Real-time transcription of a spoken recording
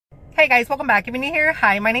Hey guys, welcome back. If you're new here,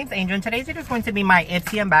 hi, my name's Angel, and today's video is going to be my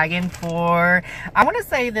Ipsy unbagging for, I want to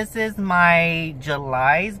say this is my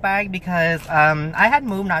July's bag because I had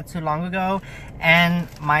moved not too long ago and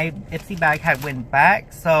my Ipsy bag had went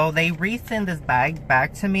back, so they resent this bag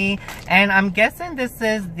back to me, and I'm guessing this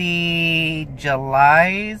is the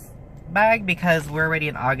July's bag because we're already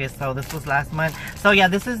in August, so this was last month. So yeah,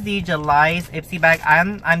 this is the July's Ipsy bag.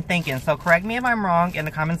 I'm thinking, so correct me if I'm wrong in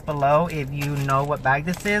the comments below if you know what bag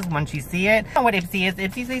this is once you see it. You know what Ipsy is.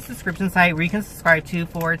 Ipsy is a subscription site where you can subscribe to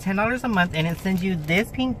for $10 a month, and it sends you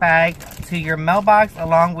this pink bag to your mailbox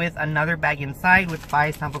along with another bag inside with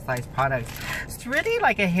 5 sample size products. It's really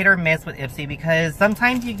like a hit or miss with Ipsy because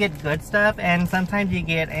sometimes you get good stuff and sometimes you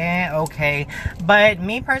get okay. But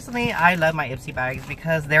me personally, I love my Ipsy bags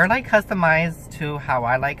because they're like customized to how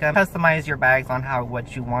I like them. Customize your bags on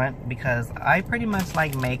what you want because I pretty much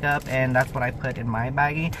like makeup and that's what I put in my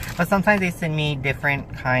baggie. But sometimes they send me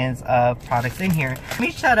different kinds of products in here. Let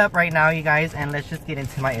me shut up right now, you guys, and let's just get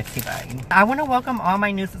into my Ipsy bag. I want to welcome all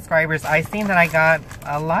my new subscribers. I've seen that I got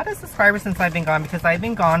a lot of subscribers since I've been gone because I've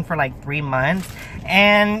been gone for like 3 months.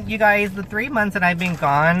 And you guys, the 3 months that I've been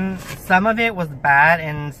gone, some of it was bad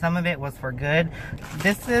and some of it was for good.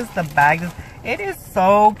 This is the bag. It is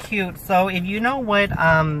so cute. So if you know what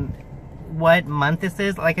month this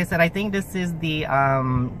is, like I said, I think this is the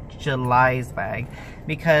July's bag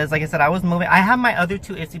because like I said, I was moving. I have my other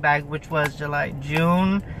 2 Ipsy bags, which was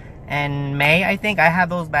June and May. I think I have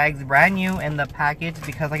those bags brand new in the package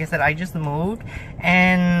because like I said, I just moved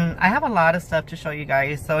and I have a lot of stuff to show you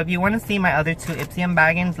guys. So if you want to see my other 2 Ipsy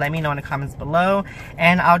unbaggings, let me know in the comments below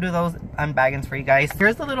and I'll do those unbaggings for you guys.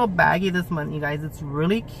 Here's the little baggie this month, you guys. It's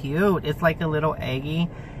really cute. It's like a little eggie,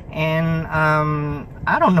 and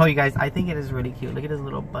I don't know, you guys, I think it is really cute. Look at his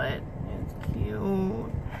little butt. It's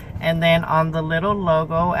cute. And then on the little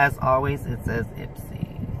logo, as always, it says Ipsy.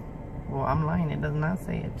 Well, I'm lying. It does not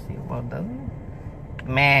say Ipsy. Well, does it?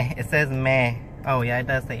 Meh. It says meh. Oh, yeah, it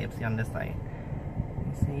does say Ipsy on this side.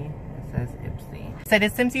 You see? It says Ipsy. So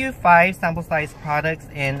it sends you 5 sample size products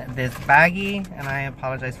in this baggie. And I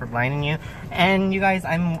apologize for blinding you. And you guys,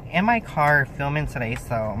 I'm in my car filming today,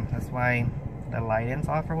 so that's why the lighting's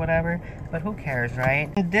off or whatever, but who cares, right?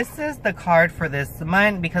 And this is the card for this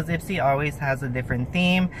month because Ipsy always has a different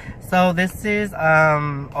theme. So this is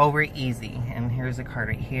over easy, and here's the card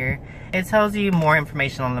right here. It tells you more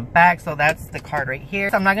information on the back, so that's the card right here.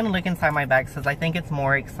 So I'm not gonna look inside my bag because I think it's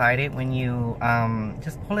more excited when you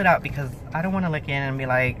just pull it out because I don't want to look in and be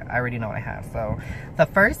like, I already know what I have. So the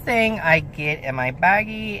first thing I get in my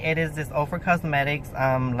baggie, it is this Ofra Cosmetics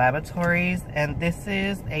Laboratories, and this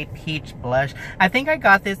is a peach blush. I think I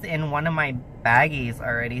got this in one of my baggies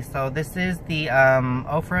already. So this is the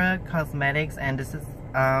Ofra Cosmetics, and this is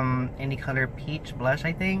any color peach blush,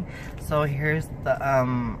 I think. So here's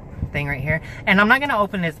the thing right here, and I'm not gonna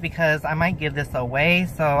open this because I might give this away,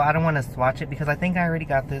 so I don't want to swatch it because I think I already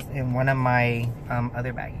got this in one of my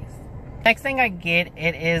other baggies. Next thing I get,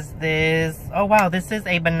 it is this, oh wow, this is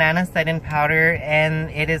a banana setting powder,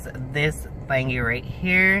 and it is this thingy right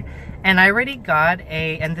here. And I already got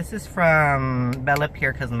and this is from Bella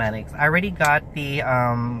Pure Cosmetics. I already got the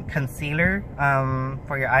concealer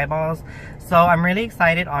for your eyeballs. So I'm really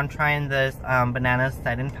excited on trying this banana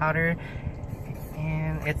setting powder.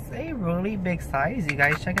 And it's a really big size, you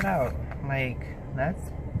guys, check it out. Like, that's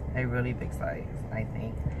a really big size, I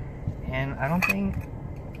think. And I don't think,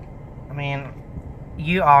 I mean,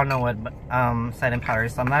 you all know what setting powder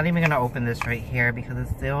is, so I'm not even gonna open this right here because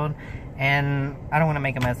it's sealed and I don't want to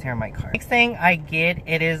make a mess here in my car. Next thing I get,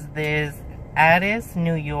 it is this Addis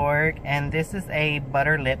New York, and this is a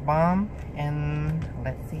butter lip balm, and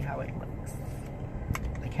let's see how it looks.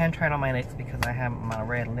 I can't try it on my lips because I have my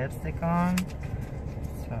red lipstick on,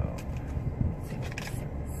 so let's see what this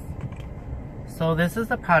is. So this is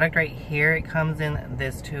the product right here. It comes in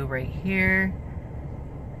this tube right here,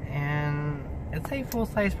 and it's a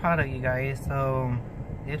full-size product, you guys. So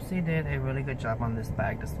Ipsy did a really good job on this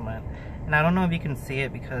bag this month, and I don't know if you can see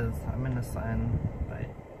it because I'm in the sun, but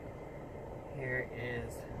here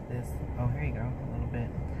is this. Oh, here you go, a little bit.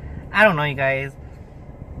 I don't know, you guys,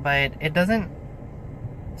 but it doesn't,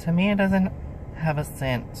 to me, it doesn't have a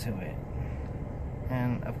scent to it,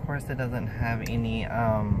 and of course it doesn't have any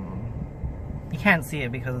you can't see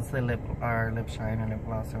it because it's the lip shine or lip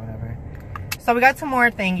gloss or whatever. So we got some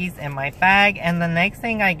more thingies in my bag, and the next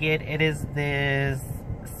thing I get, it is this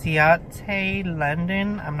Ciate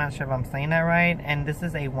London. I'm not sure if I'm saying that right, and this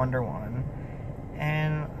is a Wonder Wand,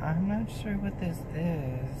 and I'm not sure what this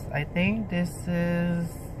is. I think this is,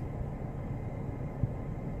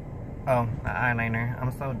 oh, the eyeliner.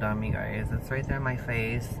 I'm so dumb, you guys. It's right there in my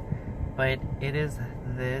face, but it is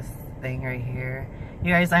this thing right here.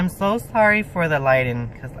 You guys, I'm so sorry for the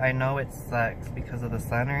lighting because I know it sucks because of the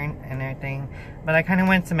sun and everything, but I kind of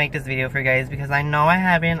wanted to make this video for you guys because I know I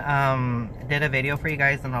haven't did a video for you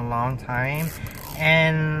guys in a long time,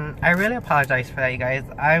 and I really apologize for that, you guys.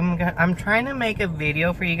 I'm trying to make a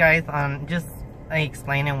video for you guys on just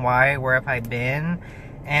explaining where have I been,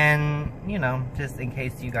 and you know, just in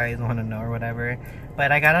case you guys want to know or whatever.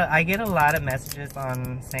 But I get a lot of messages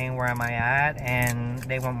on saying where am I at, and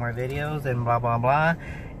they want more videos and blah blah blah,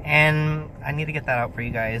 and I need to get that out for you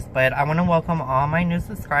guys. But I want to welcome all my new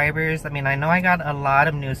subscribers. I mean, I know I got a lot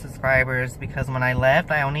of new subscribers because when I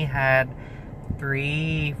left I only had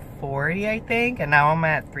 340, I think, and now I'm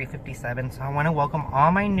at 357. So I want to welcome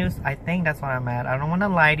all my new, I think that's what I'm at. I don't want to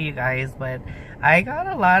lie to you guys, but I got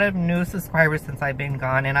a lot of new subscribers since I've been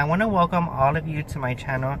gone, and I want to welcome all of you to my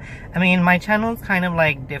channel. I mean, my channel is kind of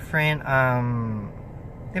like different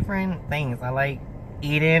things. I like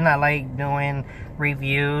eating, I like doing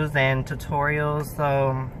reviews and tutorials,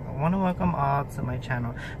 so I want to welcome all to my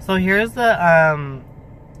channel. So here's the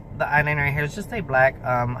eyeliner right here. It's just a black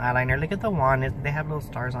eyeliner. Look at the wand. They have little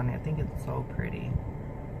stars on it. I think it's so pretty.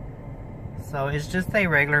 So it's just a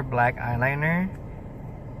regular black eyeliner,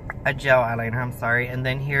 a gel eyeliner, I'm sorry. And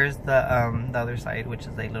then here's the other side, which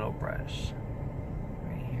is a little brush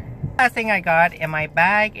right here. Last thing I got in my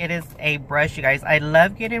bag, it is a brush, you guys. I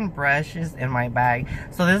love getting brushes in my bag.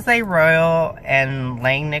 So this is a Royal and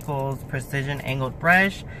Lang Nichols precision angled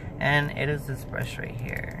brush, and it is this brush right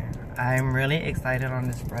here. I'm really excited on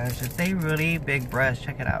this brush. It's a really big brush.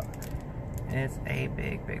 Check it out. It's a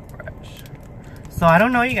big brush. So I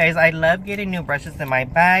don't know, you guys, I love getting new brushes in my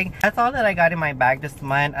bag. That's all that I got in my bag this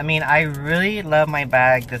month. I mean, I really love my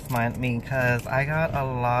bag this month because I got a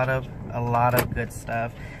lot of good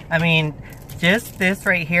stuff. I mean, just this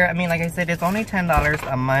right here, I mean, like I said, it's only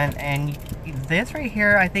 $10 a month, and this right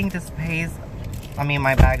here, I think this pays, I mean,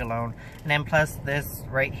 my bag alone. And then plus this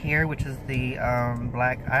right here, which is the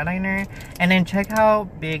black eyeliner. And then check how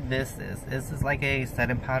big this is. This is like a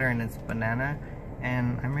setting powder, and it's banana.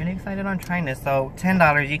 And I'm really excited on trying this. So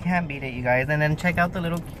 $10, you can't beat it, you guys. And then check out the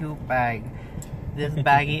little cute bag. This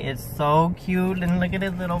baggie is so cute, and look at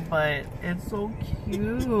his little butt. It's so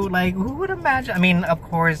cute. Like, who would imagine? I mean, of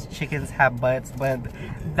course chickens have butts, but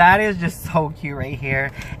that is just so cute right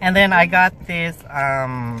here. And then I got this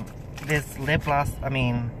this lip gloss, I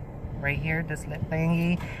mean, right here, this lip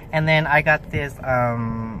thingy. And then I got this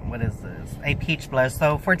what is this, a peach blush.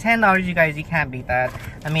 So for $10, you guys, you can't beat that.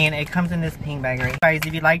 I mean, it comes in this pink bag, right? Guys,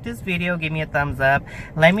 if you like this video, give me a thumbs up.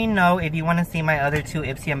 Let me know if you want to see my other two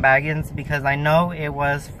Ipsy baggins, because I know it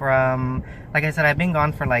was from, like I said, I've been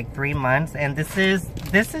gone for like 3 months, and this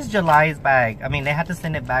is July's bag. I mean, they had to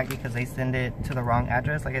send it back because they sent it to the wrong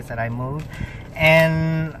address. Like I said, I moved,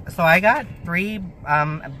 and so I got 3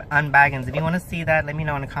 unbaggins. If you want to see that, let me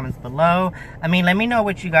know in the comments below. I mean, let me know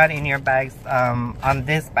what you got in your bags on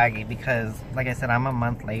this baggie, because like I said, I'm a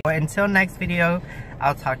month late. But until next video,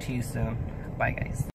 I'll talk to you soon. Bye, guys.